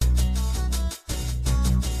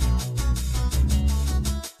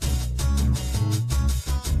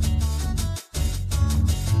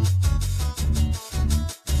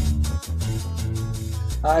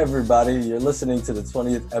Hi, everybody. You're listening to the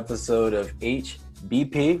 20th episode of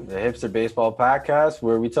HBP, the Hipster Baseball Podcast,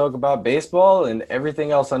 where we talk about baseball and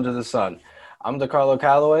everything else under the sun. I'm DeCarlo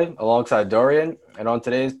Calloway alongside Dorian, and on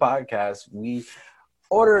today's podcast, we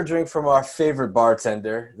order a drink from our favorite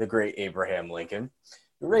bartender, the great Abraham Lincoln.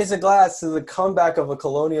 We raise a glass to the comeback of a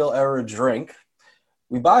colonial-era drink.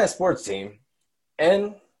 We buy a sports team,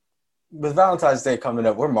 and with Valentine's Day coming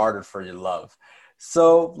up, we're martyred for your love.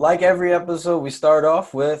 So, like every episode, we start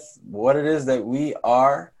off with what it is that we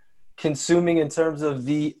are consuming in terms of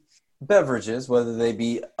the beverages, whether they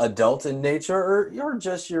be adult in nature or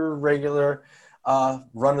just your regular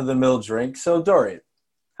run-of-the-mill drink. So, Dorian,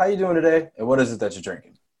 how you doing today, and what is it that you're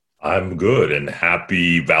drinking? I'm good, and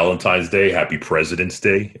happy Valentine's Day, happy President's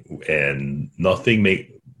Day, and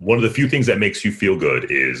one of the few things that makes you feel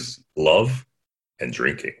good is love and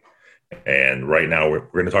drinking. And right now, we're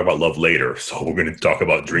going to talk about love later, so we're going to talk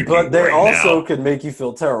about drinking. But they right also now. could make you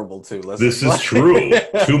feel terrible too. This is true.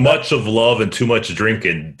 Too much of love and too much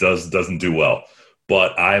drinking doesn't do well.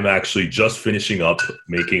 But I'm actually just finishing up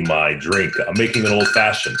making my drink. I'm making an old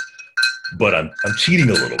fashioned, but I'm cheating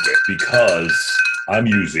a little bit because I'm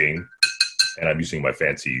using my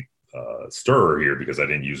fancy stirrer here because I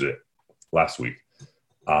didn't use it last week.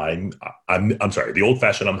 I'm sorry. The old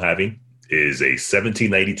fashioned I'm having is a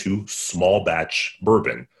 1792 small batch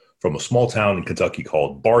bourbon from a small town in Kentucky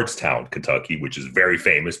called Bardstown, Kentucky, which is very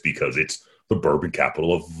famous because it's the bourbon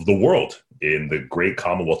capital of the world in the great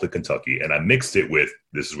Commonwealth of Kentucky. And I mixed it with,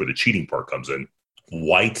 this is where the cheating part comes in,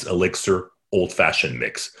 white elixir old-fashioned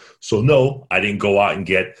mix. So no, I didn't go out and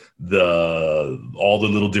get all the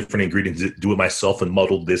little different ingredients, do it myself and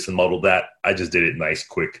muddle this and muddle that. I just did it nice,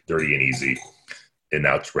 quick, dirty, and easy. And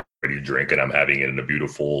now it's ready to drink, and I'm having it in a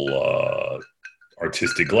beautiful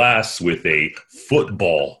artistic glass with a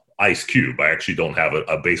football ice cube. I actually don't have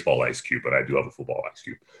a baseball ice cube, but I do have a football ice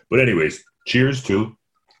cube. But anyways, cheers to,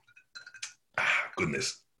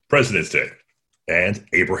 President's Day. And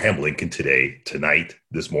Abraham Lincoln tonight,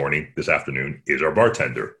 this morning, this afternoon, is our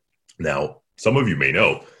bartender. Now, some of you may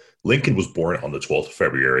know, Lincoln was born on the 12th of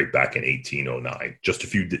February back in 1809,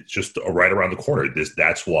 just right around the corner.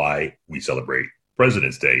 That's why we celebrate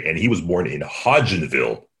President's Day. And he was born in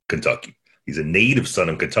Hodgenville, Kentucky. He's a native son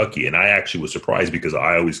of Kentucky. And I actually was surprised because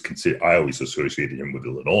I always associated him with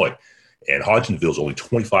Illinois. And Hodgenville is only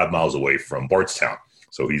 25 miles away from Bardstown.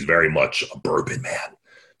 So he's very much a bourbon man.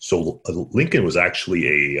 So Lincoln was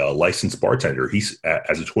actually a licensed bartender. He's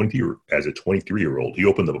as a 23-year-old, he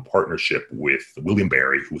opened up a partnership with William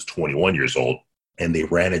Barry, who was 21 years old, and they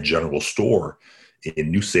ran a general store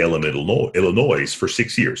in New Salem, Illinois, for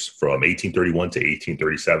 6 years, from 1831 to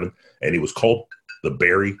 1837, and it was called the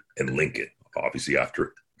Barry and Lincoln, obviously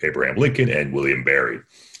after Abraham Lincoln and William Barry.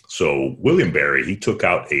 So William Barry, he took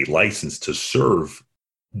out a license to serve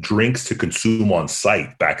drinks to consume on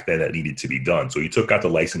site back then that needed to be done. So he took out the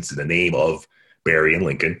license in the name of Barry and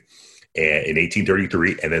Lincoln in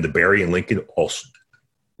 1833, and then the Barry and Lincoln also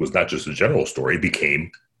was not just a general store; it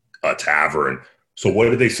became a tavern. So what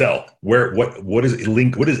did they sell? What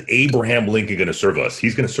is Abraham Lincoln going to serve us?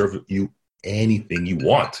 He's going to serve you anything you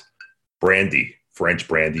want: brandy, French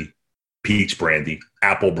brandy, peach brandy,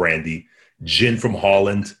 apple brandy, gin from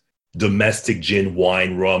Holland, domestic gin,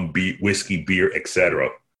 wine, rum, whiskey, beer, etc.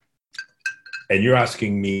 And you're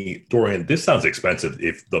asking me, Dorian, this sounds expensive.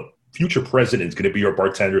 If the future president is going to be your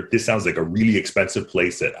bartender, this sounds like a really expensive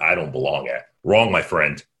place that I don't belong at. Wrong, my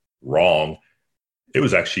friend. Wrong. It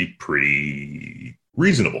was actually pretty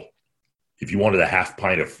reasonable. If you wanted a half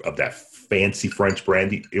pint of that fancy French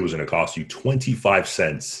brandy, it was going to cost you 25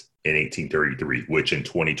 cents in 1833, which in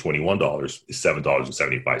 2021 dollars is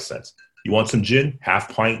 $7.75. You want some gin?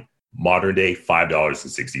 Half pint, modern day,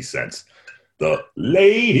 $5.60. The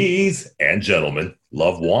ladies and gentlemen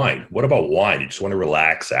love wine. What about wine? You just want to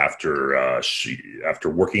relax after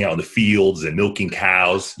working out in the fields and milking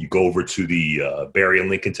cows. You go over to the Barry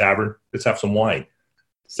and Lincoln Tavern. Let's have some wine.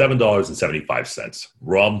 $7.75.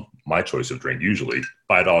 Rum, my choice of drink usually.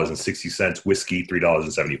 $5.60. Whiskey,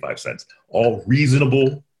 $3.75. All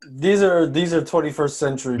reasonable. These are 21st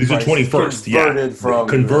century. These are 21st,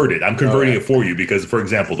 converted. I'm converting it for you because, for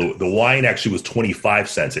example, the wine actually was 25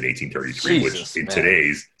 cents in 1833, which in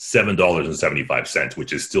today's $7.75,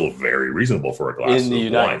 which is still very reasonable for a glass of wine. In the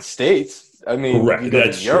United States, I mean, correct. You go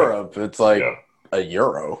to Europe, it's like a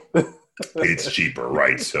euro. It's cheaper,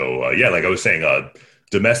 right? So, like I was saying,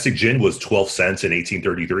 domestic gin was 12 cents in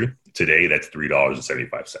 1833. Today, that's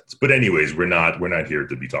 $3.75. But anyways, we're not here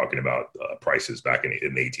to be talking about prices back in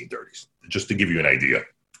the 1830s. Just to give you an idea.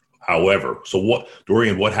 However,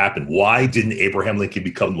 Dorian, what happened? Why didn't Abraham Lincoln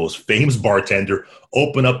become the most famous bartender,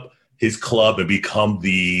 open up his club and become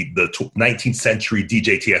the 19th century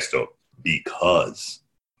DJ Tiesto? Because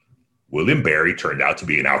William Barry turned out to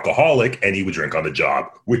be an alcoholic and he would drink on the job,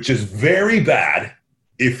 which is very bad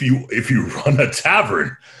if you run a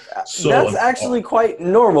tavern. So that's actually quite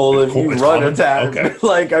normal if you run a tavern. Okay.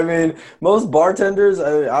 Like, I mean, most bartenders,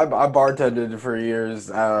 I bartended for years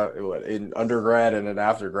in undergrad and then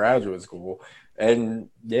after graduate school. And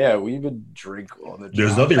yeah, we would drink on the job.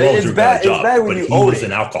 There's nothing wrong with drinking on the job, but he was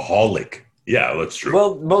an alcoholic. Yeah, that's true.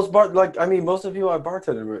 Well, most of the people I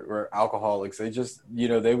bartended were alcoholics. They just,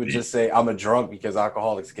 they would just say, I'm a drunk because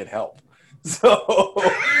alcoholics get help. So,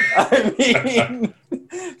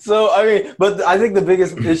 but I think the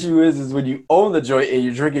biggest issue is when you own the joint and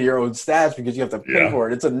you're drinking your own stash because you have to pay for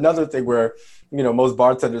it. It's another thing where, most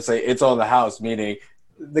bartenders say it's on the house, meaning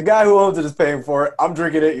the guy who owns it is paying for it. I'm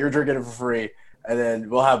drinking it. You're drinking it for free. And then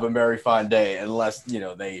we'll have a merry fine day unless,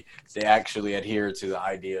 they actually adhere to the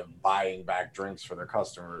idea of buying back drinks for their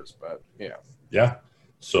customers. But, Yeah.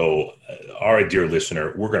 So, all right, dear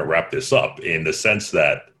listener, we're going to wrap this up in the sense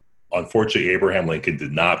that, unfortunately, Abraham Lincoln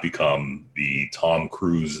did not become the Tom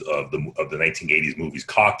Cruise of the 1980s movies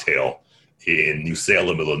Cocktail in New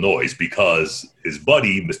Salem, Illinois, because his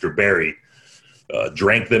buddy, Mr. Barry,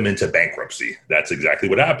 drank them into bankruptcy. That's exactly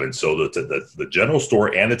what happened. So the general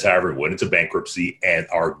store and the tavern went into bankruptcy, and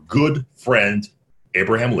our good friend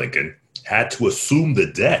Abraham Lincoln had to assume the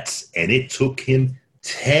debts, and it took him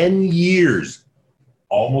 10 years,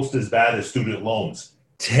 almost as bad as student loans,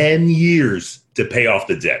 10 years to pay off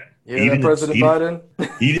the debt. President Biden?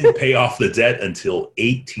 He didn't pay off the debt until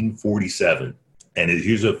 1847. And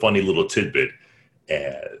here's a funny little tidbit.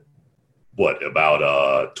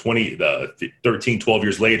 About 12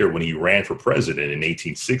 years later, when he ran for president in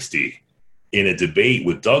 1860, in a debate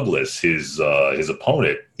with Douglas, his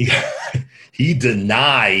opponent, he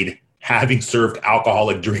denied having served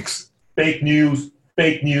alcoholic drinks. Fake news.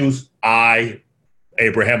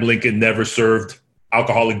 Abraham Lincoln, never served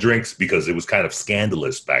alcoholic drinks because it was kind of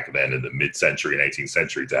scandalous back then in the mid-century, 19th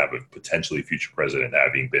century, to have a potentially future president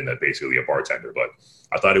having been basically a bartender. But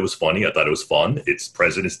I thought it was funny. I thought it was fun. It's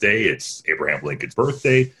President's Day. It's Abraham Lincoln's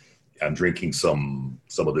birthday. I'm drinking some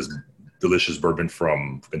of this delicious bourbon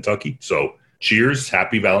from Kentucky. So cheers.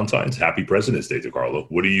 Happy Valentine's. Happy President's Day to Carlo.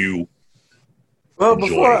 What do you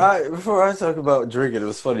enjoy? Before I talk about drinking, it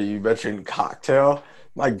was funny you mentioned Cocktail.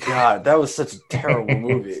 My God, that was such a terrible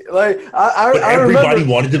movie. Like everybody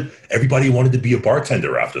wanted to be a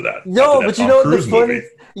bartender after that. But you know what's funny?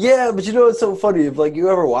 Yeah, but you know what's so funny? If like you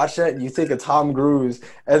ever watch that and you think of Tom Cruise,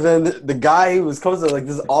 and then the guy who was comes like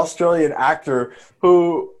this Australian actor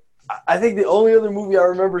who I think the only other movie I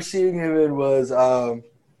remember seeing him in was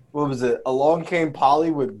what was it? Along Came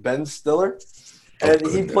Polly with Ben Stiller, and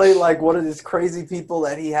he played like one of these crazy people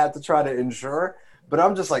that he had to try to insure. But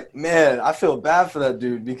I'm just like, man, I feel bad for that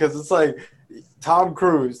dude because it's like Tom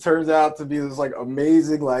Cruise turns out to be this like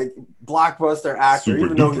amazing like blockbuster actor,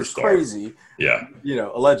 even though he's crazy. Yeah,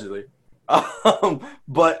 allegedly.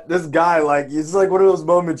 But this guy, like, it's like one of those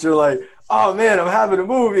moments you're like, oh man, I'm having a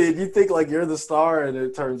movie, and you think like you're the star, and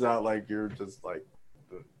it turns out like you're just like.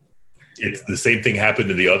 It's the same thing happened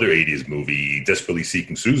in the other 80s movie, Desperately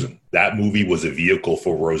Seeking Susan. That movie was a vehicle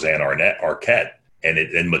for Roseanne Arquette.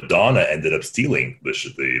 And Madonna ended up stealing the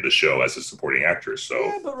show as a supporting actress. So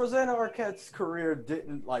yeah, but Rosanna Arquette's career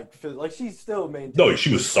didn't like she still maintained. No,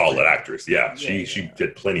 she was a solid actress. Yeah, she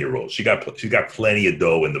did plenty of roles. She got plenty of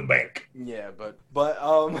dough in the bank. Yeah, but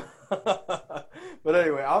but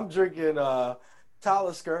anyway, I'm drinking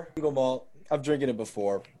Talisker single malt. I'm drinking it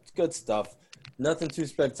before. It's good stuff. Nothing too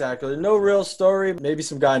spectacular. No real story. Maybe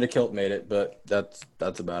some guy in a kilt made it, but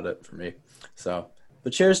that's about it for me. So.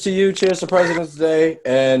 But cheers to you. Cheers to President's Day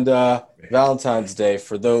and Valentine's Day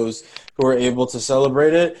for those who are able to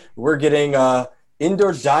celebrate it. We're getting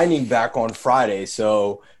indoor dining back on Friday.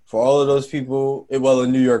 So for all of those people, in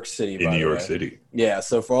New York City. In New York City. Yeah.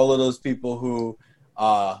 So for all of those people who,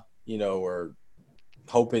 were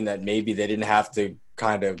hoping that maybe they didn't have to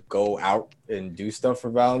kind of go out and do stuff for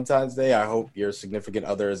Valentine's Day, I hope your significant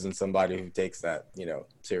other isn't somebody who takes that,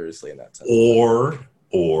 seriously in that sense.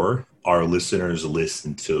 Or our listeners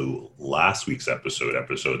listened to last week's episode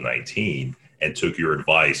 19, and took your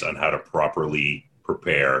advice on how to properly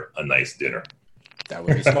prepare a nice dinner. That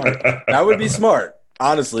would be smart. That would be smart.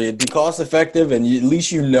 Honestly, it'd be cost effective, and at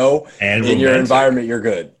least in your environment you're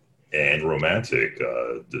good. And romantic,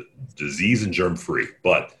 disease and germ free.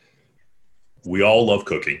 But we all love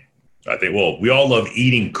cooking. I think. Well, we all love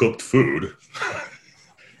eating cooked food.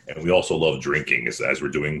 And we also love drinking, as we're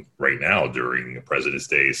doing right now during President's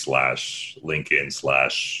Day / Lincoln /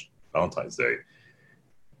 Valentine's Day.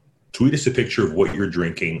 Tweet us a picture of what you're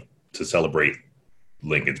drinking to celebrate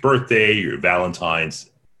Lincoln's birthday or Valentine's,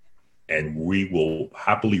 and we will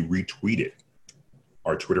happily retweet it.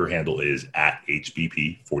 Our Twitter handle is at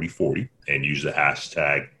HBP4040 and use the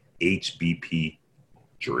hashtag HBPDrink.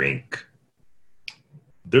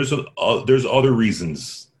 There's other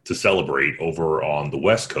reasons to celebrate over on the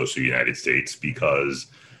West Coast of the United States, because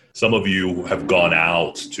some of you have gone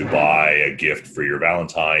out to buy a gift for your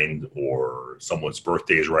Valentine, or someone's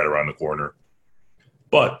birthday is right around the corner.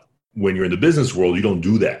 But when you're in the business world, you don't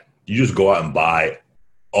do that. You just go out and buy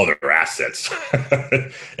other assets.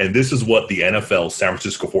 And this is what the NFL San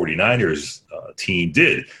Francisco 49ers team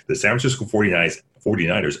did. The San Francisco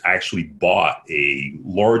 49ers actually bought a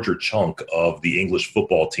larger chunk of the English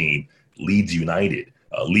football team, Leeds United.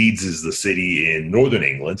 Leeds is the city in northern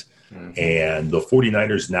England, and the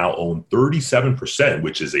 49ers now own 37%,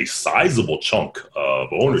 which is a sizable chunk of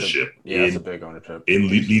ownership. It's a big ownership in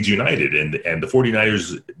Leeds United. And the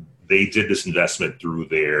 49ers, they did this investment through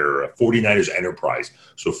their 49ers Enterprise.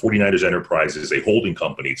 So 49ers Enterprise is a holding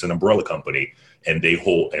company. It's an umbrella company, and they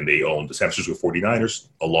own the San Francisco 49ers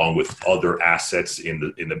along with other assets in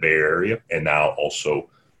the Bay Area, and now also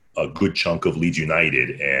a good chunk of Leeds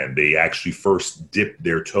United. And they actually first dipped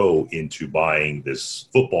their toe into buying this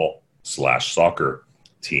football/soccer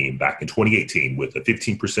team back in 2018 with a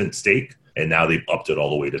 15% stake, and now they've upped it all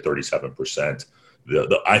the way to 37%.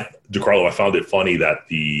 DeCarlo, I found it funny that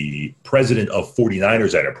the president of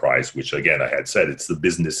 49ers Enterprise, which again I had said it's the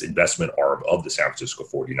business investment arm of the San Francisco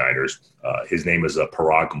 49ers, his name is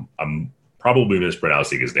Parag. I'm probably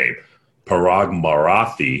mispronouncing his name. Parag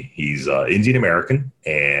Marathi. He's Indian American,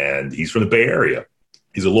 and he's from the Bay Area.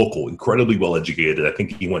 He's a local, incredibly well educated. I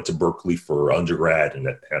think he went to Berkeley for undergrad, and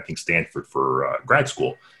I think Stanford for grad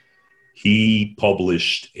school. He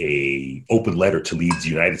published a open letter to Leeds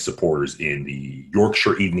United supporters in the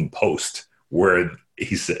Yorkshire Evening Post, where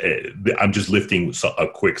he said, I'm just lifting a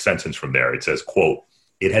quick sentence from there. It says, quote,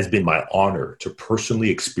 "It has been my honor to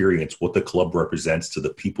personally experience what the club represents to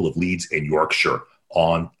the people of Leeds and Yorkshire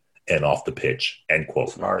on and off the pitch," end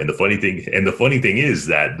quote. Smart. And the funny thing is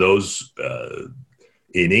that those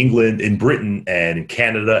in England, in Britain, and in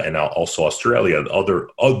Canada, and also Australia,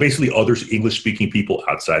 basically other English-speaking people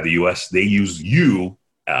outside the U.S., they use "you"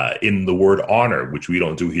 in the word honor, which we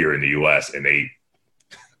don't do here in the U.S., and they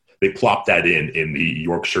plop that in the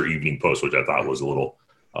Yorkshire Evening Post, which I thought was a little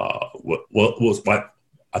I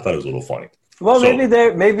thought it was a little funny. Well,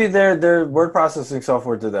 maybe their word processing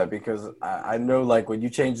software did that, because I know, like, when you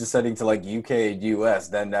change the setting to like UK and US,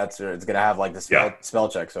 then it's gonna have like the spell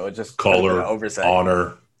check. So it just color,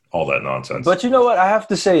 honor, all that nonsense. But you know what? I have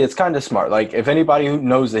to say it's kind of smart. Like, if anybody who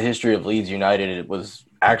knows the history of Leeds United, it was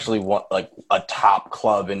actually a top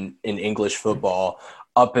club in English football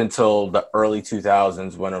up until the early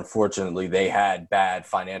 2000s, when unfortunately they had bad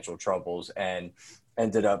financial troubles and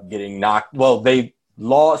ended up getting knocked. Well, they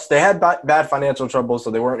had bad financial trouble, so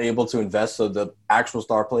they weren't able to invest. So the actual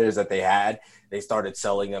star players that they had, they started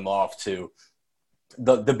selling them off to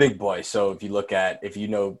the big boys. So if you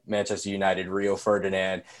know Manchester United, Rio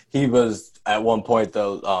Ferdinand, he was at one point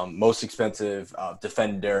the most expensive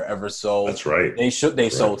defender ever sold. That's right. They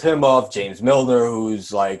sold him off. James Milner,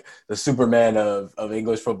 who's like the Superman of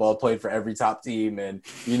English football, played for every top team, and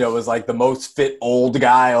was like the most fit old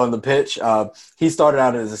guy on the pitch. He started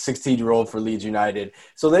out as a 16-year-old for Leeds United.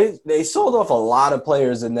 So they sold off a lot of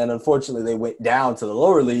players, and then unfortunately they went down to the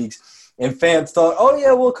lower leagues. And fans thought, oh,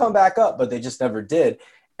 yeah, we'll come back up, but they just never did.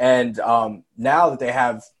 And now that they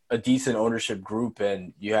have a decent ownership group,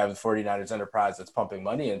 and you have the 49ers Enterprise that's pumping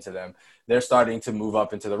money into them, they're starting to move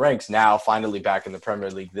up into the ranks now, finally back in the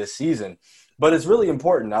Premier League this season. But it's really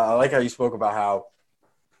important. I like how you spoke about how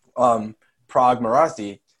Parag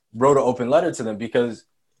Marathi wrote an open letter to them, because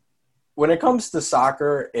when it comes to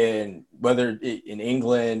soccer, and whether in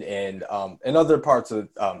England and in other parts of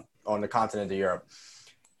on the continent of Europe,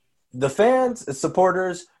 the fans and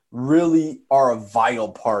supporters really are a vital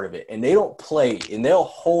part of it, and they don't play, and they'll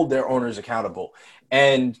hold their owners accountable.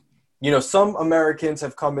 And, some Americans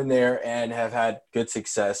have come in there and have had good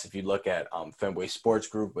success. If you look at Fenway Sports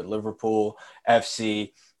Group with Liverpool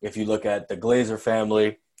FC, if you look at the Glazer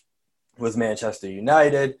family with Manchester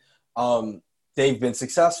United, they've been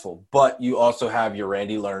successful. But you also have your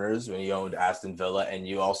Randy Lerners when he owned Aston Villa, and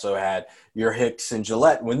you also had your Hicks and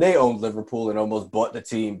Gillette when they owned Liverpool and almost bought the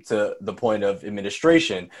team to the point of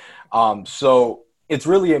administration. So it's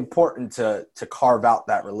really important to carve out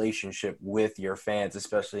that relationship with your fans,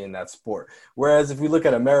 especially in that sport. Whereas if we look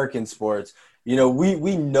at American sports,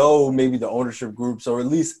 we know maybe the ownership groups, or at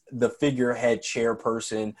least the figurehead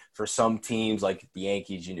chairperson for some teams, like the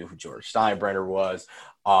Yankees, you knew who George Steinbrenner was.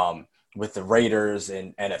 with the Raiders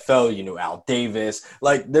and NFL, Al Davis.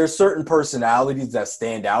 Like there's certain personalities that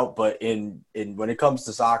stand out, but in when it comes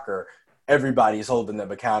to soccer, everybody's holding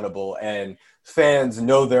them accountable, and fans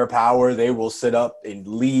know their power. They will sit up and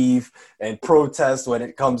leave and protest when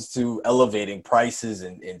it comes to elevating prices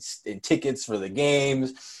and tickets for the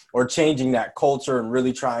games, or changing that culture and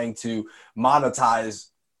really trying to monetize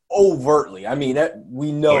overtly. I mean,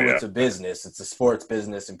 we know It's a business. It's a sports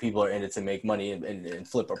business, and people are in it to make money and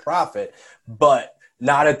flip a profit, but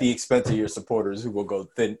not at the expense of your supporters, who will go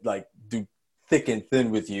thin, like do thick and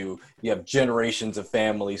thin with you. You have generations of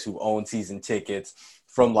families who own season tickets,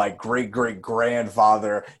 from like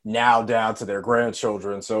great-great-grandfather now down to their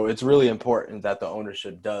grandchildren. So it's really important that the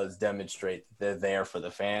ownership does demonstrate that they're there for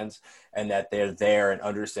the fans, and that they're there and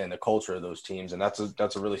understand the culture of those teams. And that's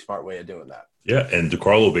a really smart way of doing that. Yeah, and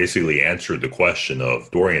DeCarlo basically answered the question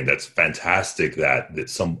of, Dorian, that's fantastic that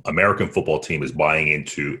some American football team is buying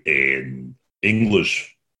into an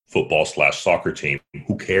English football / soccer team.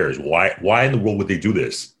 Who cares? Why in the world would they do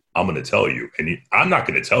this? I'm going to tell you. And I'm not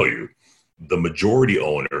going to tell you. The majority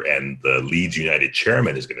owner and the Leeds United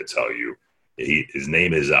chairman is going to tell you. His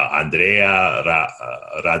name is Andrea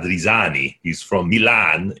Radrizzani. He's from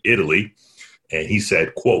Milan, Italy. And he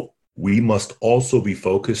said, quote, "We must also be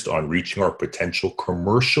focused on reaching our potential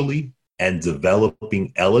commercially and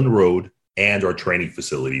developing Ellen Road and our training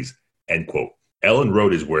facilities," end quote. Ellen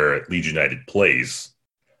Road is where Leeds United plays.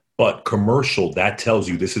 But commercial, that tells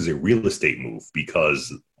you this is a real estate move,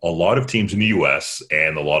 because a lot of teams in the U.S.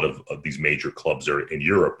 and a lot of these major clubs in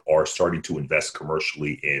Europe are starting to invest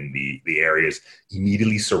commercially in the areas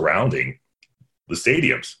immediately surrounding the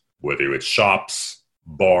stadiums, whether it's shops,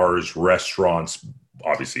 bars, restaurants.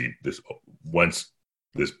 Obviously, once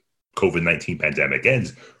this COVID-19 pandemic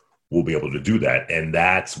ends, we'll be able to do that. And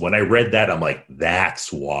that's when I read that, I'm like,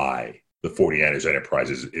 that's why the 49ers enterprise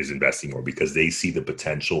is investing more, because they see the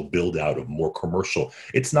potential build out of more commercial.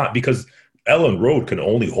 It's not because Ellen Road can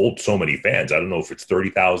only hold so many fans. I don't know if it's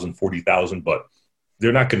 30,000, 40,000, but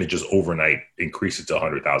they're not going to just overnight increase it to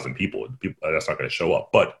 100,000 people. That's not going to show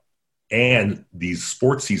up. And these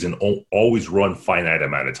sports season always run finite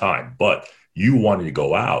amount of time. But you wanting to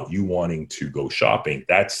go out, you wanting to go shopping,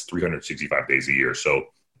 that's 365 days a year. So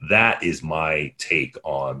that is my take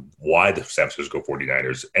on why the San Francisco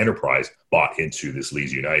 49ers enterprise bought into this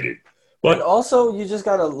Leeds United. But also, you just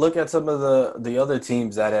got to look at some of the other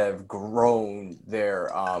teams that have grown their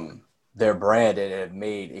brand and have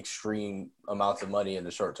made extreme amounts of money in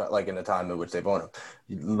the short time, like in the time in which they've owned them.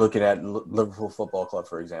 Looking at Liverpool Football Club,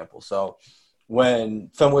 for example. So when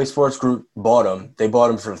Fenway Sports Group bought them, they bought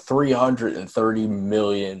them for $330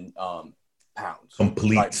 million pounds.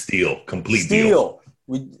 Complete steal. Deal.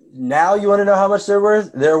 Now you want to know how much they're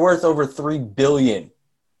worth? They're worth over $3 billion,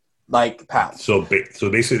 pounds. So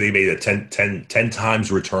basically, they made a 10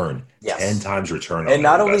 times return. Yes. 10 times return. And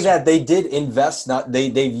not only that, they did invest.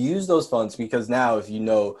 They've used those funds, because now, if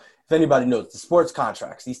anybody knows the sports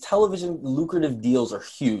contracts, these television lucrative deals are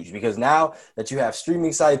huge, because now that you have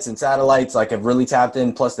streaming sites and satellites have really tapped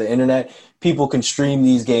in, plus the internet, people can stream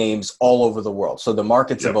these games all over the world. So the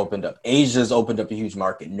markets have opened up. Asia's opened up a huge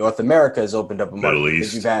market. North America has opened up a market. Middle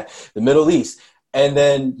East. You've had the Middle East. And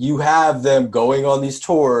then you have them going on these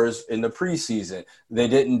tours in the preseason. They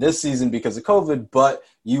didn't this season because of COVID, but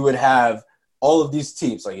you would have all of these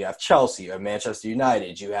teams. Like you have Chelsea, you have Manchester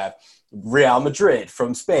United, you have Real Madrid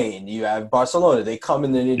from Spain, you have Barcelona. They come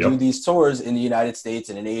and then they do these tours in the United States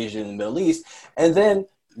and in Asia and the Middle East. And then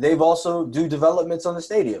they've also do developments on the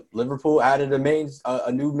stadium. Liverpool added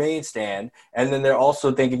a new main stand, and then they're also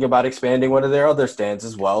thinking about expanding one of their other stands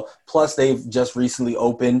as well. Plus, they've just recently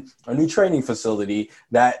opened a new training facility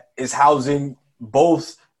that is housing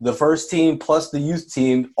both the first team plus the youth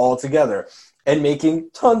team all together, and making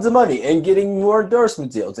tons of money and getting more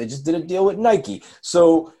endorsement deals. They just did a deal with Nike.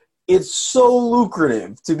 So it's so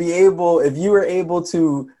lucrative to be able, if you were able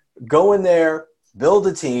to go in there, build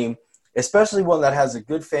a team, especially one that has a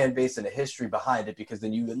good fan base and a history behind it, because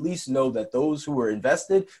then you at least know that those who are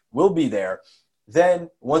invested will be there. Then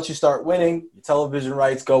once you start winning, your television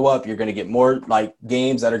rights go up. You're going to get more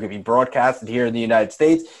games that are going to be broadcasted here in the United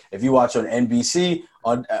States. If you watch on NBC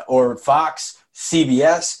or Fox,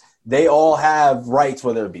 CBS, they all have rights,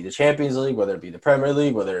 whether it be the Champions League, whether it be the Premier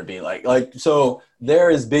League, whether it be so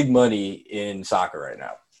there is big money in soccer right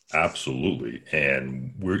now. Absolutely.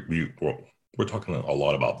 And we're talking a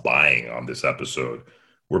lot about buying on this episode.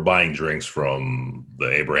 We're buying drinks from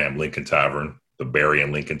the Abraham Lincoln Tavern, the Barry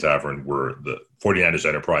and Lincoln Tavern, where the 49ers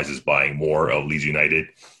enterprise is buying more of Leeds United.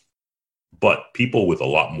 But people with a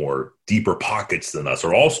lot more deeper pockets than us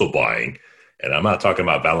are also buying. And I'm not talking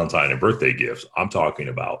about Valentine and birthday gifts. I'm talking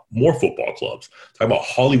about more football clubs. I'm talking about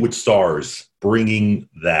Hollywood stars bringing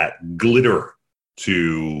that glitter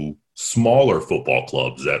to smaller football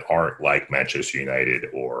clubs that aren't like Manchester United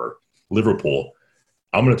or Liverpool.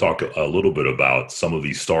 I'm going to talk a little bit about some of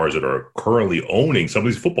these stars that are currently owning some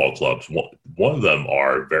of these football clubs. One of them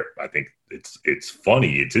are, I think it's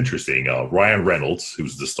funny, it's interesting. Ryan Reynolds,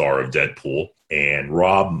 who's the star of Deadpool, and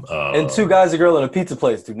Rob and two guys, a girl, in a pizza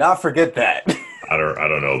place. Do not forget that. I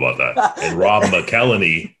don't know about that. And Rob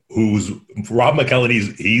McElhenney, he's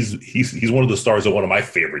one of the stars of one of my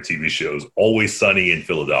favorite TV shows, Always Sunny in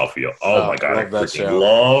Philadelphia. Oh my God, I freaking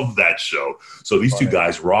love that show. So these two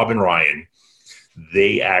guys, Rob and Ryan,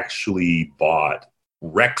 they actually bought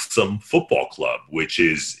Wrexham Football Club, which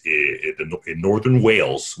is in northern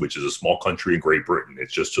Wales, which is a small country in Great Britain.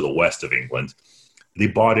 It's just to the west of England. They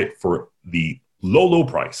bought it for the low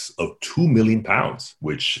price of £2 million,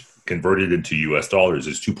 which converted into US dollars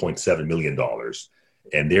is $2.7 million.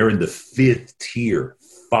 And they're in the fifth tier.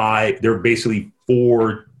 They're basically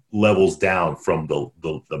 4 levels down from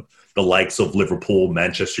the likes of Liverpool,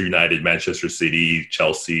 Manchester United, Manchester City,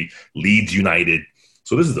 Chelsea, Leeds United.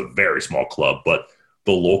 So this is a very small club, but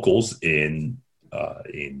the locals in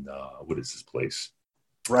what is this place?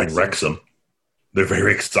 In Wrexham. They're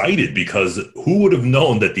very excited because who would have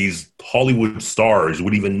known that these Hollywood stars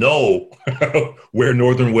would even know where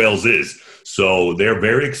Northern Wales is? So they're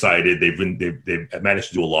very excited. They've managed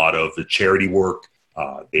to do a lot of the charity work.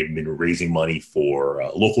 They've been raising money for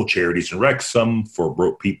local charities in Wrexham for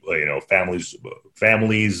broke people, families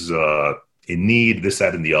in need, this,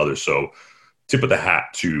 that, and the other. So tip of the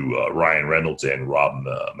hat to Ryan Reynolds and Rob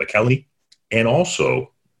McElhenney. And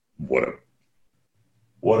also, what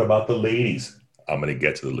about the ladies? I'm going to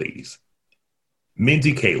get to the ladies.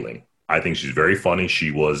 Mindy Kaling. I think she's very funny.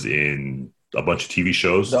 She was in a bunch of TV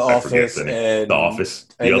shows. The Office. The Office.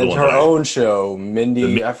 The other one. Her own show,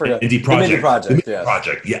 Mindy. I forgot. Mindy Project. The Mindy Project. The Mindy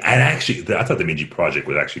Project. Yeah, and actually, I thought the Mindy Project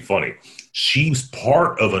was actually funny. She's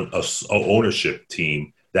part of an ownership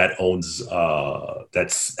team that owns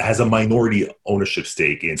has a minority ownership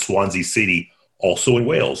stake in Swansea City, also in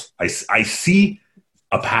Wales. I see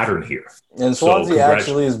a pattern here. And Swansea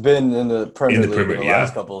actually has been in the Premier League in the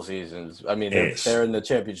last couple of seasons. I mean, they're in the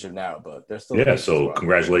championship now, but they're still. Yeah, so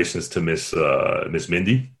congratulations to Miss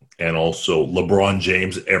Mindy. And also LeBron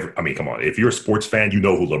James. Come on. If you're a sports fan, you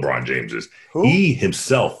know who LeBron James is. Who? He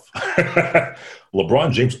himself,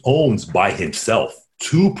 LeBron James owns by himself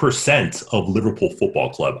 2% of Liverpool Football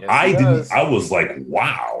Club. Yes, I was like,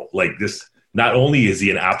 wow. Like this. Not only is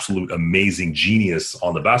he an absolute amazing genius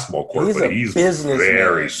on the basketball court, but he's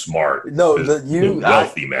very smart. No,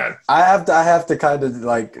 wealthy man. I have to kind of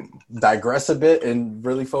like digress a bit and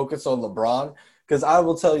really focus on LeBron, because I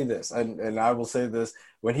will tell you this, and I will say this: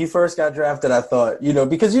 when he first got drafted, I thought,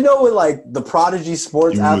 because with like the prodigy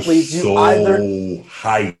sports athletes, you either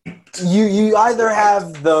hyped. You either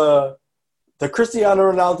have the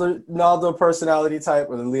Cristiano Ronaldo personality type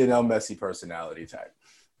or the Lionel Messi personality type.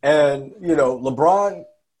 And, LeBron,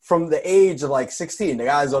 from the age of like 16, the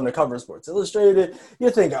guy's on the cover of Sports Illustrated. You're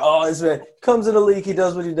thinking, oh, this man comes in the league, he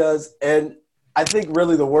does what he does. And I think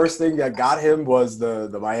really the worst thing that got him was the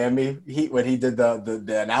Miami Heat when he did the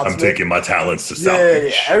announcement. I'm taking my talents to South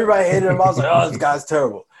Beach. Yeah. Everybody hated him. I was like, oh, this guy's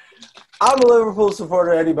terrible. I'm a Liverpool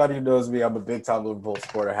supporter. Anybody who knows me, I'm a big-time Liverpool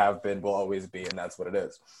supporter, have been, will always be, and that's what it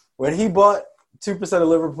is. When he bought 2% of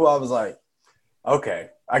Liverpool, I was like, okay,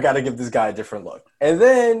 I got to give this guy a different look. And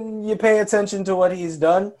then you pay attention to what he's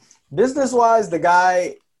done. Business-wise, the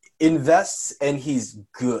guy invests, and he's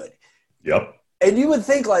good. Yep. And you would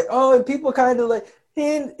think like, oh, and people kind of like,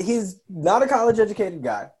 he's not a college-educated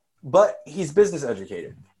guy, but he's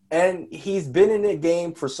business-educated. And he's been in the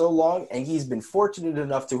game for so long, and he's been fortunate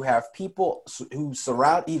enough to have people he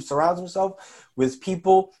surrounds himself with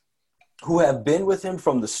people who have been with him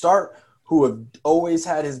from the start, who have always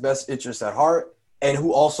had his best interests at heart, and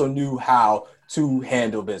who also knew how to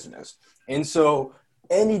handle business. And so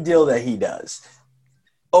any deal that he does,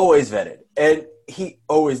 always vetted, and he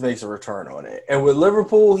always makes a return on it. And with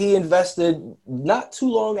Liverpool, he invested not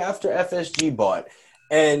too long after FSG bought,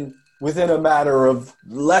 and within a matter of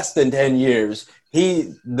less than 10 years,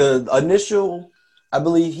 I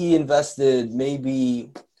believe he invested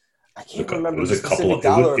maybe, I can't remember. It was a couple of,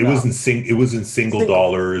 it was in single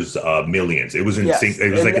dollars, millions. It was in,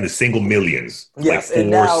 it was like in the single millions, like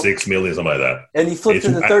 6 million, something like that. And he flipped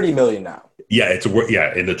to the 30 million now. Yeah,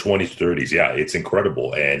 in the 20s to 30s. Yeah, it's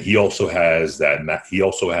incredible. And he also has that. He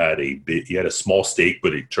also had he had a small stake,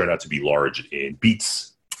 but it turned out to be large in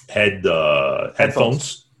Beats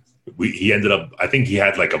headphones, he ended up, I think he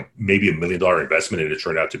had like maybe $1 million investment, and it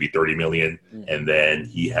turned out to be 30 million. And then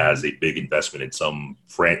he has a big investment in some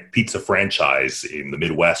pizza franchise in the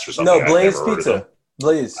Midwest or something. No, Blaze Pizza.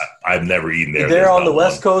 Blaze. I've never eaten there. They're on the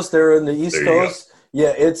West Coast. They're in the East Coast.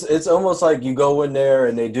 Yeah, it's almost like you go in there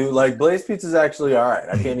and they do like Blaze Pizza is actually all right.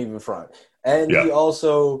 I can't even front. And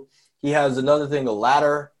he has another thing, a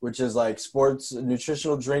Ladder, which is like sports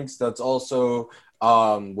nutritional drinks. That's also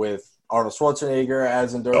with Arnold Schwarzenegger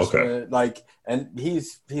as endorsement. Okay. Like, and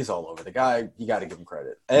he's all over. The guy, you got to give him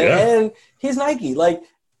credit. And he's Nike. Like,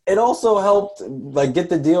 it also helped like get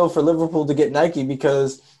the deal for Liverpool to get Nike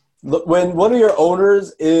because when one of your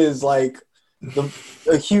owners is like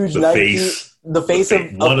a huge Nike face. The face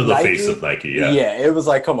of Nike. Yeah, it was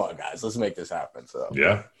like, come on, guys, let's make this happen.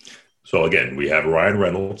 So again, we have Ryan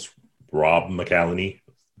Reynolds, Rob McElhenney,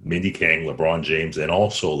 Mindy King, LeBron James, and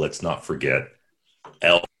also let's not forget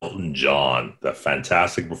Elton John, the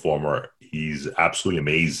fantastic performer. He's absolutely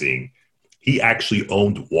amazing. He actually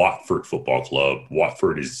owned Watford Football Club.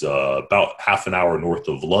 Watford is about half an hour north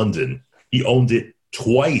of London. He owned it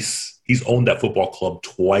twice. He's owned that football club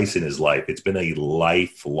twice in his life. It's been a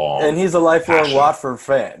lifelong and he's a lifelong passion. Watford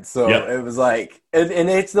fan. So it was like, and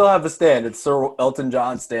they still have a stand. It's Sir Elton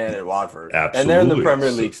John stand at Watford. Absolutely. And they're in the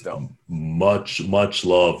Premier League still. Much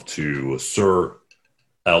love to Sir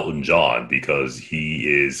Elton John because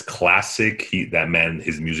he is classic. That man,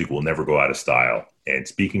 his music will never go out of style. And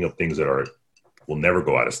speaking of things that will never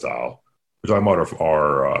go out of style, we're talking about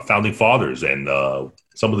our founding fathers and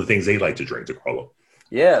some of the things they like to drink, DeCarlo.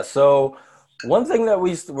 Yeah, so one thing that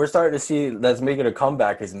we're starting to see that's making a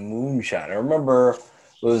comeback is moonshine. I remember,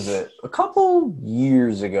 what was it, a couple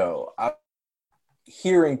years ago, I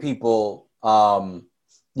hearing people, say,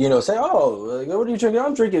 oh, what are you drinking?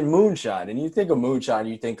 I'm drinking moonshine. And you think of moonshine,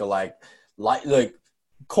 you think of like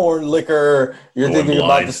corn liquor. You're thinking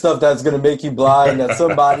about the stuff that's going to make you blind that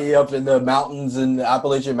somebody up in the mountains in the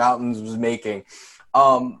Appalachian Mountains was making.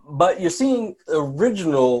 But you're seeing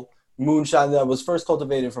original moonshine that was first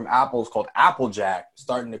cultivated from apples called Applejack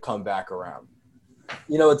starting to come back around.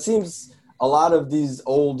 It seems a lot of these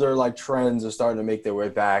older like trends are starting to make their way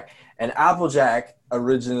back. And Applejack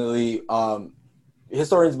originally,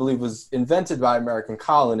 historians believe, was invented by American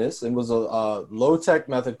colonists and was a low-tech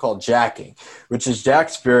method called jacking, which is jack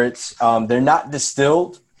spirits. They're not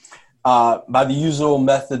distilled by the usual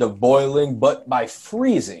method of boiling, but by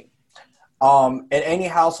freezing. And any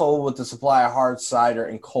household with the supply of hard cider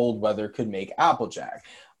in cold weather could make Applejack.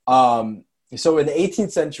 So in the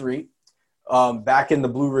 18th century, back in the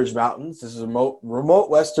Blue Ridge Mountains, this is a remote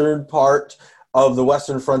western part of the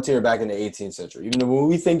western frontier back in the 18th century. Even when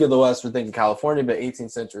we think of the West, we're thinking California, but 18th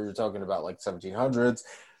century, we're talking about like 1700s.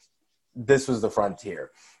 This was the frontier.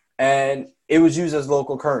 And it was used as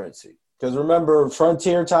local currency. Because remember,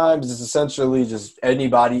 frontier times is essentially just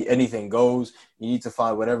anything goes. You need to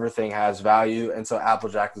find whatever thing has value. And so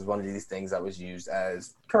Applejack was one of these things that was used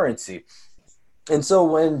as currency. And so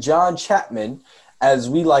when John Chapman, as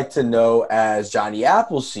we like to know as Johnny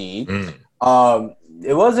Appleseed,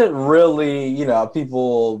 it wasn't really,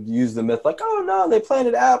 people use the myth like, oh, no, they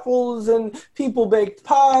planted apples and people baked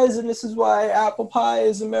pies and this is why apple pie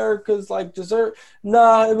is America's like dessert.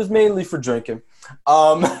 No, it was mainly for drinking.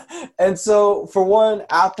 And so for one,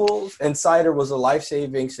 apples and cider was a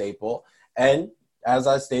life-saving staple. And as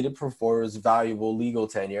I stated before, it was valuable legal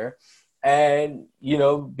tenure. And,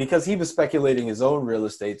 because he was speculating his own real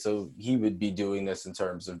estate, so he would be doing this in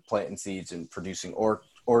terms of planting seeds and producing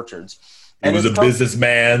orchards. He was a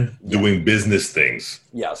businessman doing business things.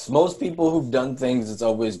 Yes. Most people who've done things, it's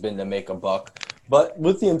always been to make a buck, but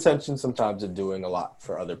with the intention sometimes of doing a lot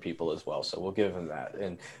for other people as well. So we'll give him that.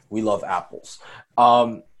 And we love apples.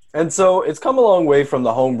 And so it's come a long way from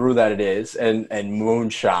the homebrew that it is and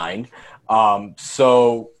moonshine.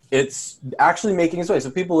 So it's actually making its way. So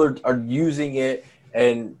people are using it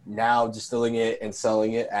and now distilling it and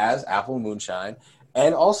selling it as apple moonshine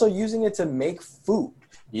and also using it to make food.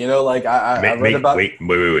 I read about... Wait.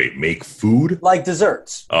 Make food? Like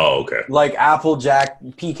desserts. Oh, okay. Like Applejack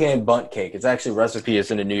pecan bundt cake. It's actually a recipe.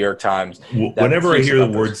 It's in the New York Times. Whenever I hear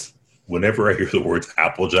the words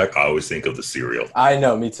Applejack, I always think of the cereal. I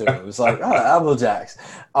know, me too. It was like, Applejacks.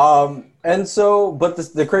 And so, but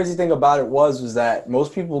the crazy thing about it was that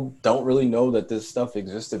most people don't really know that this stuff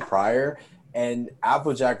existed prior. And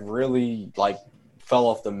Applejack really fell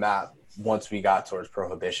off the map once we got towards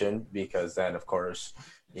Prohibition, because then, of course,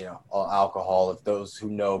 alcohol, if those who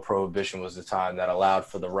know, Prohibition was the time that allowed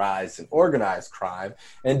for the rise in organized crime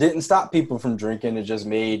and didn't stop people from drinking. It just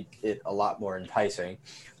made it a lot more enticing.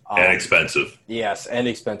 And expensive. Yes, and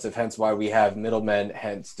expensive. Hence why we have middlemen,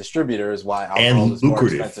 hence distributors, why and alcohol is more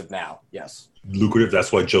expensive now. Yes. Lucrative.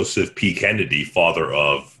 That's why Joseph P. Kennedy, father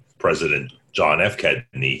of President John F.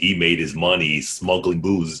 Kennedy, he made his money smuggling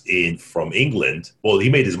booze in from England. Well, he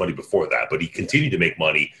made his money before that, but he continued to make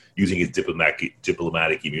money using his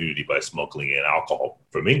diplomatic immunity by smuggling in alcohol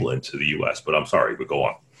from England to the U.S. But I'm sorry, but go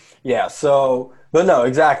on. Yeah, so, but no,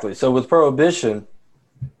 exactly. So with Prohibition,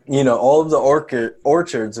 you know, all of the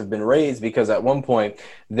orchards have been raised because at one point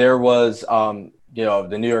there was, you know,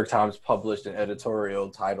 the New York Times published an editorial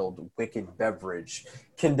titled Wicked Beverage,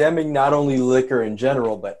 condemning not only liquor in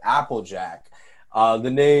general, but Applejack. The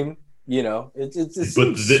name, you know, it's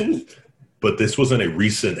sweet. But this wasn't a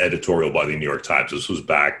recent editorial by the New York Times. This was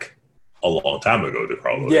back a long time ago,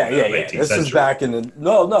 probably. Yeah. This is back in the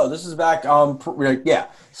this is back.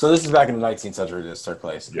 So this is back in the 19th century. This took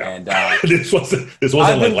place. Yeah. And this wasn't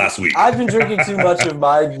like last week. I've been drinking too much of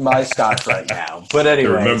my scotch right now. But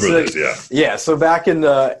anyway, remember this, yeah. Yeah. So back in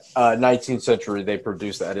the 19th century, they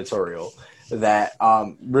produced the editorial that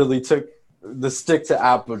really took the stick to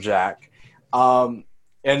Applejack.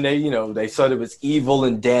 And they said it was evil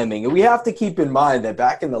and damning. And we have to keep in mind that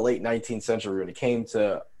back in the late 19th century, when it came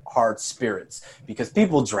to hard spirits, because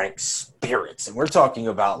people drank spirits, and we're talking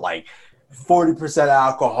about like 40%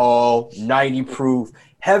 alcohol, 90 proof,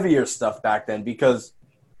 heavier stuff back then, because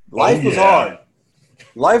life was hard.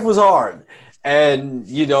 Life was hard. And,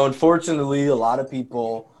 you know, unfortunately, a lot of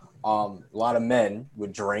people, a lot of men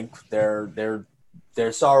would drink their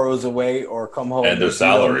sorrows away or come home. And their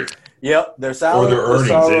salary. Yep, their salary. Or their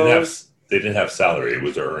earnings. They didn't have salary. It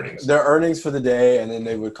was their earnings. Their earnings for the day, and then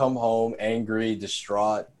they would come home angry,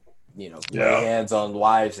 distraught, you know, lay hands on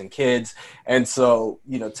wives and kids. And so,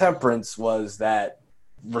 you know, temperance was that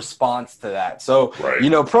response to that. So, you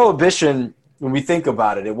know, Prohibition, when we think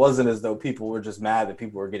about it, it wasn't as though people were just mad that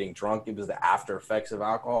people were getting drunk. It was the after effects of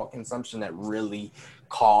alcohol consumption that really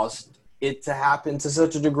caused it to happen to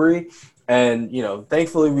such a degree. And, you know,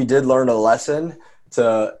 thankfully we did learn a lesson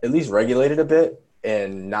to at least regulate it a bit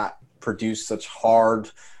and not produce such hard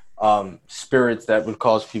spirits that would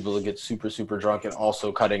cause people to get super, super drunk, and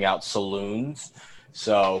also cutting out saloons.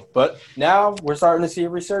 So, but now we're starting to see a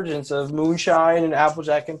resurgence of moonshine and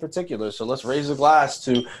Applejack in particular. So let's raise a glass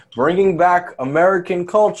to bringing back American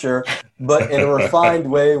culture, but in a refined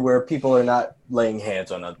way where people are not laying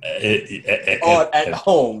hands on at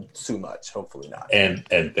home too much. Hopefully not. And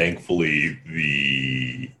thankfully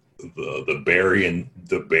the Barry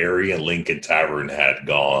and Lincoln Tavern had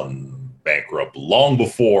gone bankrupt long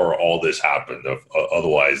before all this happened.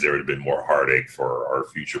 Otherwise, there would have been more heartache for our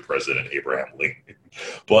future president, Abraham Lincoln.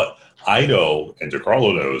 But I know, and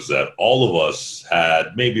DeCarlo knows, that all of us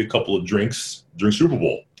had maybe a couple of drinks during Super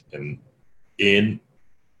Bowl. And in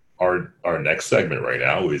our next segment right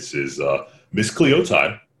now is Miss Cleo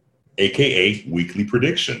time, a.k.a. Weekly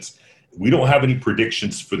Predictions. We don't have any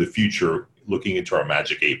predictions for the future looking into our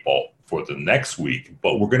Magic 8 Ball for the next week,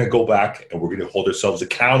 but we're going to go back and we're going to hold ourselves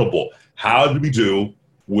accountable. How did we do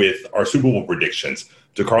with our Super Bowl predictions?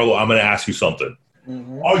 DeCarlo, I'm going to ask you something.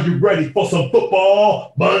 Mm-hmm. Are you ready for some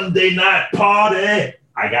football? Monday night party.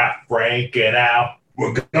 I got Frank and Al.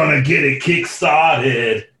 We're going to get it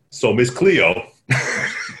kick-started. So, Miss Cleo,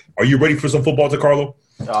 are you ready for some football, DeCarlo?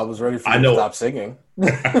 I was ready for you to stop singing.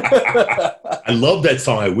 I love that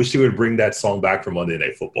song. I wish they would bring that song back for Monday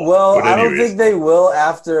Night Football. Well, I don't think they will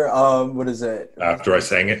after what is it? After I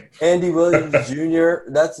sang it, Andy Williams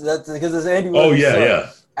Jr. That's because it's Andy Williams. Oh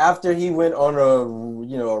yeah. After he went on a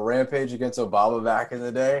rampage against Obama back in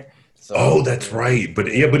the day. So, that's right. But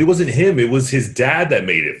it wasn't him. It was his dad that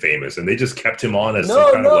made it famous, and they just kept him on as No.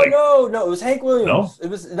 It was Hank Williams. No? It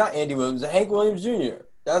was not Andy Williams. It was Hank Williams Jr.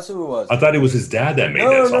 That's who it was. I thought it was his dad that made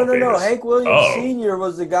that song famous. No. Hank Williams Sr.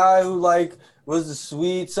 was the guy who was the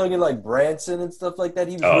sweet singing like Branson and stuff like that.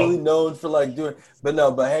 He was really known for doing, but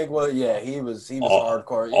Hank Williams, he was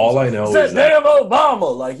hardcore. I know is damn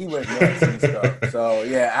Obama, he went nuts and stuff. So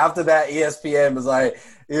after that, ESPN was like,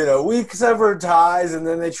 we severed ties, and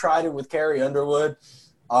then they tried it with Carrie Underwood.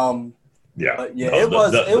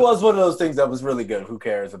 It was one of those things that was really good. Who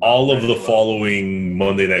cares about all of the following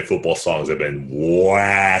Monday Night Football songs have been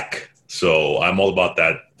whack. So I'm all about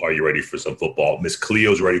that. Are you ready for some football? Miss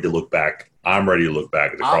Cleo's ready to look back. I'm ready to look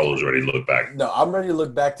back. DeCarlo's ready to look back. No, I'm ready to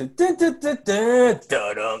look back to That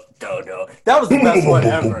was the best one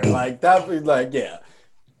ever.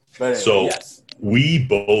 Yes. We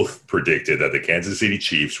both predicted that the Kansas City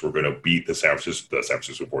Chiefs were going to beat the San Francisco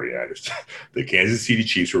 49ers. The Kansas City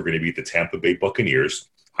Chiefs were going to beat the Tampa Bay Buccaneers.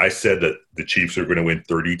 I said that the Chiefs are going to win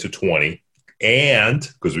 30-20. And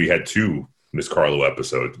because we had two Miss Carlo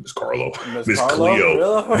episode. Miss Carlo. Miss Carlo?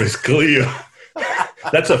 Cleo. Really? Miss Cleo.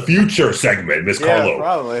 That's a future segment, Miss Carlo. Yeah,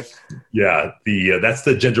 probably. Yeah, that's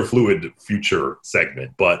the gender fluid future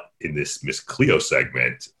segment. But in this Miss Cleo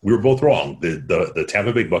segment, we were both wrong. The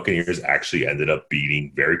Tampa Bay Buccaneers actually ended up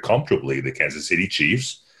beating very comfortably the Kansas City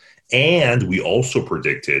Chiefs, and we also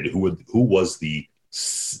predicted who was the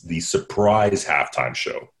surprise halftime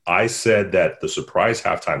show. I said that the surprise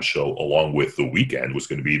halftime show, along with The Weeknd, was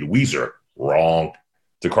going to be the Weezer. Wrong.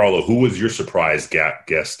 DeCarlo, who was your surprise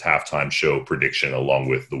guest halftime show prediction along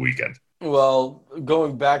with The Weeknd? Well,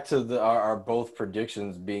 going back to our both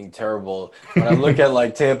predictions being terrible, when I look at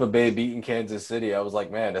like Tampa Bay beating Kansas City, I was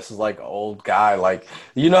like, man, this is like an old guy. Like,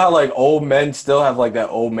 you know how like old men still have like that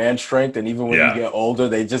old man strength, and even when you get older,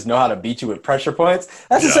 they just know how to beat you with pressure points.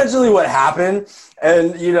 That's essentially what happened.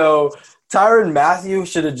 And Tyrann Mathieu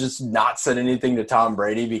should have just not said anything to Tom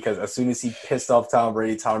Brady, because as soon as he pissed off Tom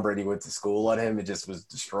Brady went to school on him. It just was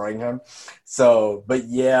destroying him. So, but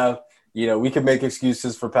yeah. We could make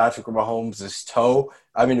excuses for Patrick Mahomes' toe.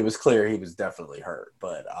 I mean, it was clear he was definitely hurt.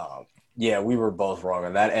 But, we were both wrong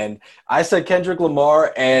on that. And I said Kendrick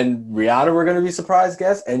Lamar and Rihanna were going to be surprise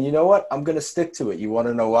guests. And you know what? I'm going to stick to it. You want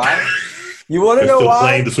to know why? You want to know why?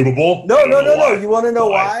 Playing the Super Bowl? No. You want to know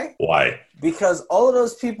why? Why? Because all of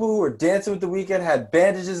those people who were dancing with The Weeknd had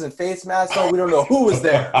bandages and face masks on. We don't know who was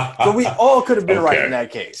there. So we all could have been right in that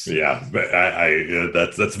case. Yeah, but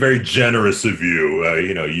that's very generous of you.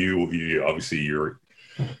 You obviously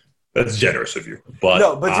that's generous of you. But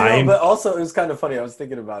no, but also it was kind of funny. I was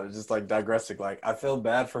thinking about it, just like digressing. Like, I feel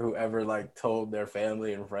bad for whoever like told their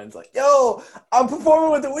family and friends, like, "Yo, I'm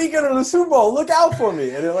performing with The Weeknd in the Super Bowl. Look out for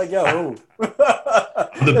me!" And they're like, "Yo, who?"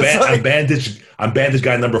 I'm bandage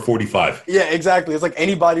guy number 45. Yeah, exactly. It's like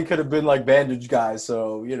anybody could have been like bandage guy.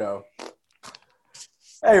 So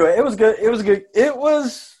Anyway, it was good. It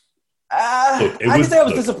was. I can say I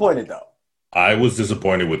was disappointed though. I was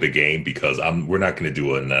disappointed with the game because we're not going to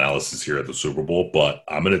do an analysis here at the Super Bowl, but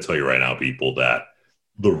I'm going to tell you right now, people, that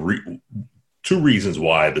three reasons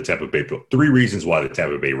why the Tampa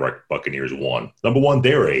Bay Buccaneers won. Number one,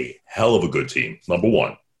 they're a hell of a good team. Number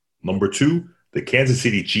one. Number two, the Kansas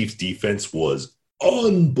City Chiefs defense was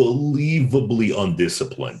unbelievably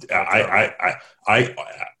undisciplined. I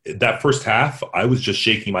that first half, I was just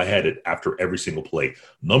shaking my head after every single play.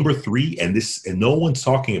 Number three, and no one's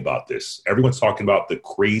talking about this. Everyone's talking about the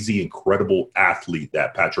crazy, incredible athlete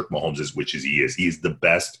that Patrick Mahomes is, which is he is. He is the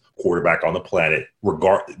best quarterback on the planet,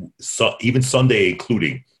 even Sunday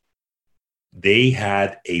including. They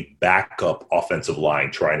had a backup offensive line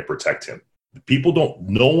trying to protect him.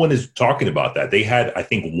 No one is talking about that. They had, I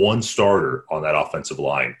think, one starter on that offensive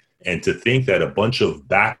line. And to think that a bunch of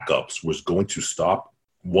backups was going to stop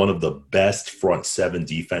one of the best front seven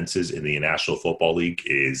defenses in the National Football League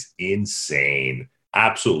is insane.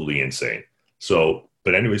 Absolutely insane. So,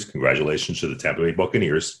 but anyways, congratulations to the Tampa Bay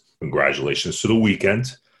Buccaneers. Congratulations to The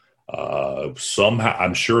Weeknd. Somehow,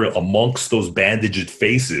 I'm sure amongst those bandaged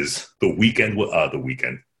faces, the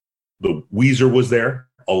Weezer was there,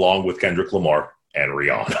 along with Kendrick Lamar and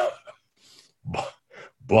Rihanna.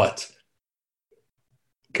 But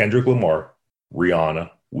Kendrick Lamar,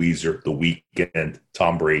 Rihanna, Weezer, The Weeknd,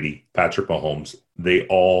 Tom Brady, Patrick Mahomes, they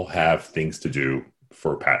all have things to do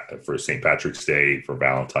for St. Patrick's Day, for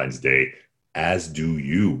Valentine's Day, as do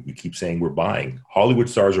you. We keep saying we're buying. Hollywood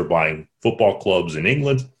stars are buying football clubs in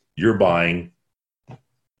England. You're buying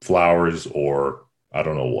flowers or I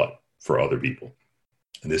don't know what for other people.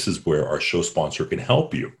 And this is where our show sponsor can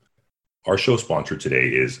help you. Our show sponsor today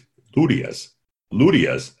is Ludias.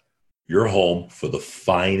 Ludias, your home for the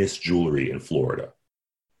finest jewelry in Florida.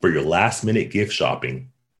 For your last-minute gift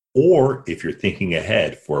shopping, or if you're thinking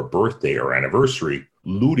ahead for a birthday or anniversary,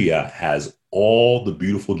 Ludia has all the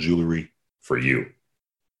beautiful jewelry for you.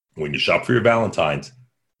 When you shop for your Valentine's,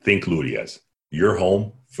 think Ludias, your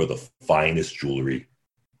home for the finest jewelry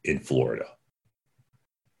in Florida.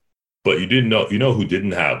 But you know who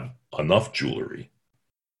didn't have enough jewelry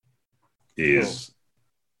is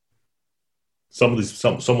some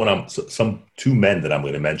two men that I'm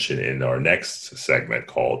going to mention in our next segment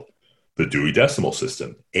called the Dewey Decimal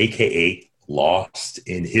System, aka Lost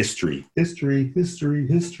in History. History.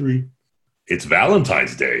 It's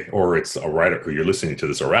Valentine's Day, or you're listening to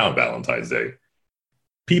this around Valentine's Day.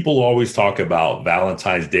 People always talk about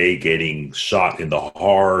Valentine's Day getting shot in the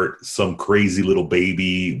heart, some crazy little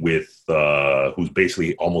baby who's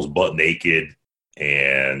basically almost butt naked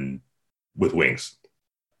and with wings.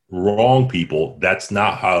 Wrong, people. That's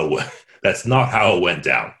not how it went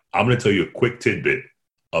down. I'm going to tell you a quick tidbit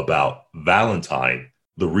about Valentine,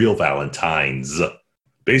 the real Valentines.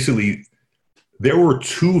 Basically, There were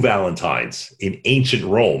two Valentines in ancient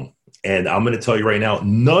Rome. And I'm going to tell you right now,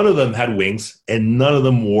 none of them had wings and none of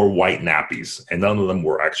them wore white nappies. And none of them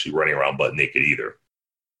were actually running around butt naked either.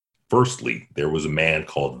 Firstly, there was a man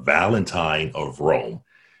called Valentine of Rome.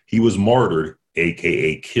 He was martyred,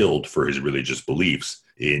 aka killed, for his religious beliefs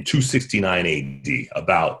in 269 AD,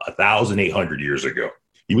 about 1,800 years ago.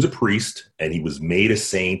 He was a priest and he was made a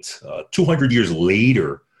saint 200 years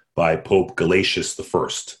later by Pope Gelasius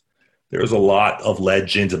I. There's a lot of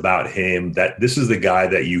legends about him. That this is the guy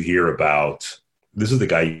that you hear about. This is the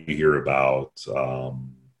guy you hear about.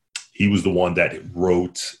 He was the one that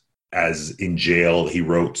wrote, as in jail, he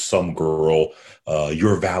wrote some girl,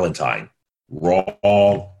 "Your Valentine."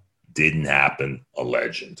 Wrong. Didn't happen. A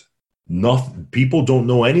legend. Nothing. People don't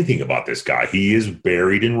know anything about this guy. He is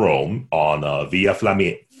buried in Rome on Via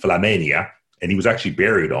Flaminia, and he was actually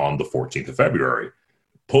buried on the 14th of February.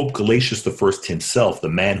 Pope Gelasius I himself, the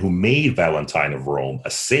man who made Valentine of Rome a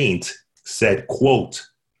saint, said, quote,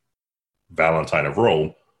 Valentine of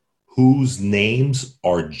Rome, whose names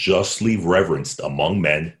are justly reverenced among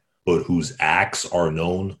men, but whose acts are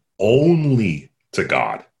known only to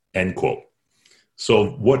God, end quote.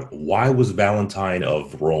 So why was Valentine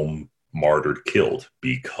of Rome martyred, killed?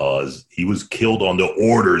 Because he was killed on the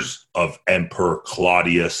orders of Emperor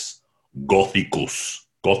Claudius Gothicus.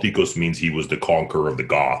 Gothicus means he was the conqueror of the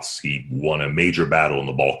Goths. He won a major battle in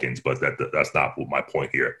the Balkans, but that's not my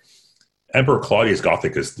point here. Emperor Claudius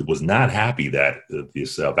Gothicus was not happy that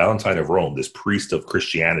this Valentine of Rome, this priest of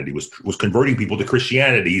Christianity, was converting people to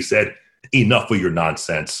Christianity. He said, enough of your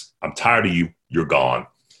nonsense. I'm tired of you. You're gone.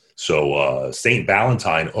 So Saint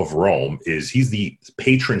Valentine of Rome he's the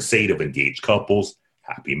patron saint of engaged couples,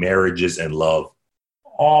 happy marriages, and love.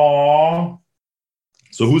 Aww.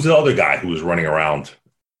 So who's the other guy who was running around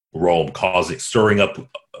Rome stirring up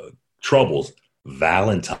troubles?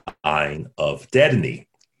 Valentine of Dedony.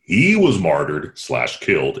 He was martyred /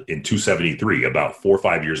 killed in 273, about 4 or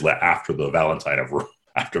 5 years after the Valentine of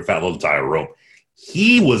Rome.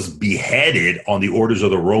 He was beheaded on the orders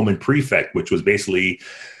of the Roman prefect, which was basically,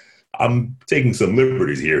 I'm taking some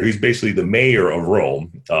liberties here. He's basically the mayor of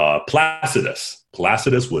Rome, Placidus.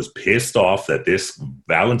 Placidus was pissed off that this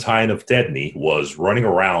Valentine of Dedony was running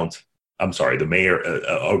around. I'm sorry, the mayor.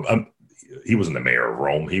 He wasn't the mayor of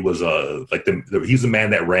Rome. He was he's the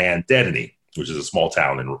man that ran Dedony, which is a small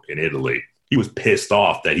town in Italy. He was pissed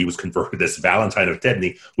off that he was converted. This Valentine of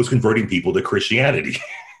Dedony was converting people to Christianity.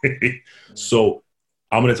 So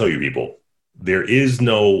I'm going to tell you, people, there is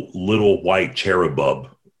no little white cherubub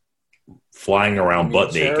flying around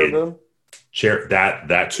butt naked.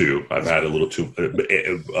 That too. I've had a little too.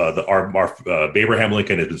 Abraham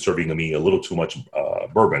Lincoln has been serving me a little too much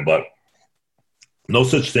bourbon, but no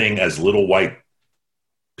such thing as little white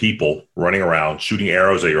people running around shooting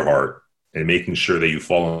arrows at your heart and making sure that you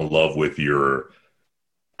fall in love with your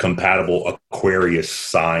compatible Aquarius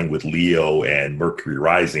sign with Leo and Mercury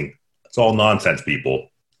rising. It's all nonsense, people.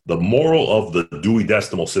 The moral of the Dewey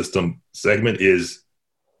Decimal System segment is: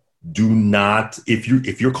 do not,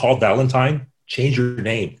 if you're called Valentine, change your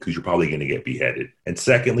name, because you're probably going to get beheaded. And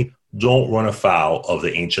secondly, don't run afoul of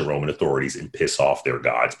the ancient Roman authorities and piss off their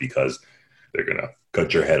gods, because they're going to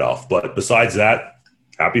cut your head off. But besides that,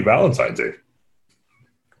 happy Valentine's Day.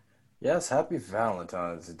 Yes, happy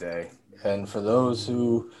Valentine's Day. And for those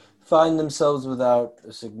who find themselves without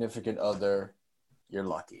a significant other, you're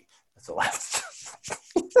lucky. That's the last.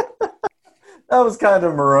 That was kind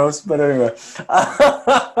of morose, but anyway.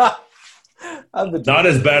 Not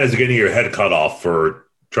as bad as getting your head cut off for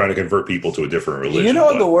trying to convert people to a different religion. You know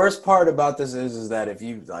what the worst part about this is that if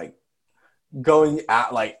you going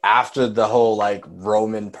at after the whole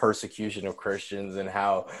Roman persecution of Christians and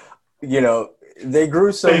how, they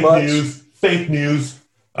grew so much. Fake news.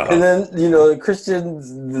 Uh-huh. And then,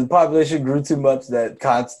 the population grew too much that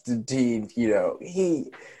Constantine, he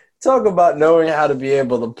talk about knowing how to be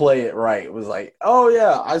able to play it right. It was like, oh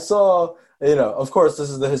yeah, I saw, of course this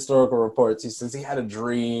is the historical reports. He says he had a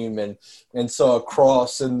dream and saw a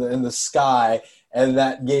cross in the sky, and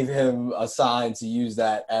that gave him a sign to use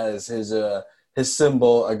that as his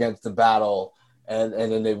symbol against the battle. And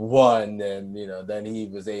then they won, and then he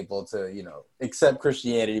was able to accept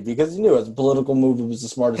Christianity, because he knew as a political move it was the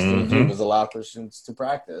smartest thing to do, was allow Christians to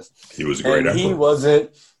practice. He was a great emperor. He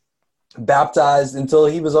wasn't baptized until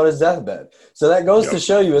he was on his deathbed. So that goes to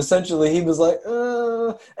show you, essentially, he was like,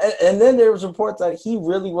 and then there was reports that he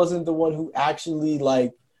really wasn't the one who actually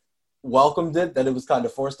welcomed it, that it was kind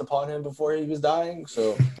of forced upon him before he was dying.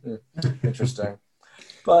 So interesting.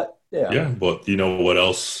 But yeah, but you know what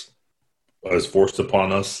else is forced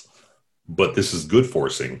upon us? But this is good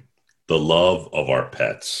forcing: the love of our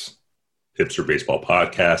pets. Hipster Baseball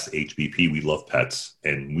Podcast, HBP. We love pets,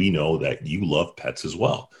 and we know that you love pets as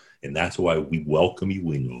well. And that's why we welcome you,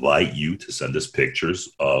 we invite you to send us pictures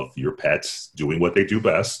of your pets doing what they do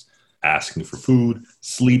best, asking for food,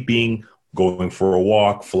 sleeping, going for a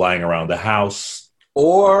walk, flying around the house.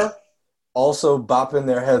 Or also bopping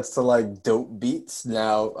their heads to like dope beats.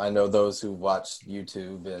 Now, I know those who watch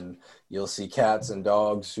YouTube, and you'll see cats and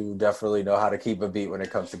dogs who definitely know how to keep a beat when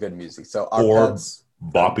it comes to good music. So our pets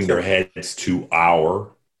bopping their heads to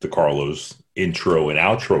our DeCarlo's intro and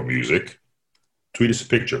outro music. Tweet us a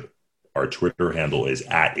picture. Our Twitter handle is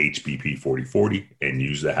at HBP4040 and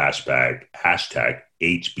use the hashtag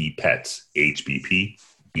HBPets,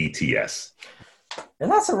 HBPBTS.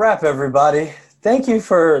 And that's a wrap, everybody. Thank you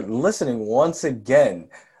for listening once again.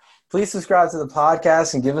 Please subscribe to the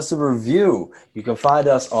podcast and give us a review. You can find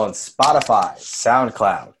us on Spotify,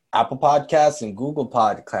 SoundCloud, Apple Podcasts, and Google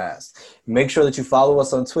Podcasts. Make sure that you follow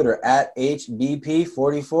us on Twitter at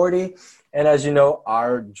HBP4040. And as you know,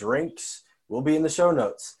 our drinks will be in the show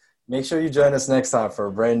notes. Make sure you join us next time for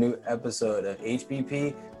a brand new episode of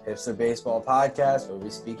HBP, Hipster Baseball Podcast, where we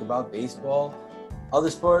speak about baseball, other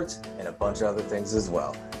sports, and a bunch of other things as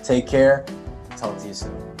well. Take care. Talk to you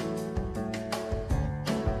soon.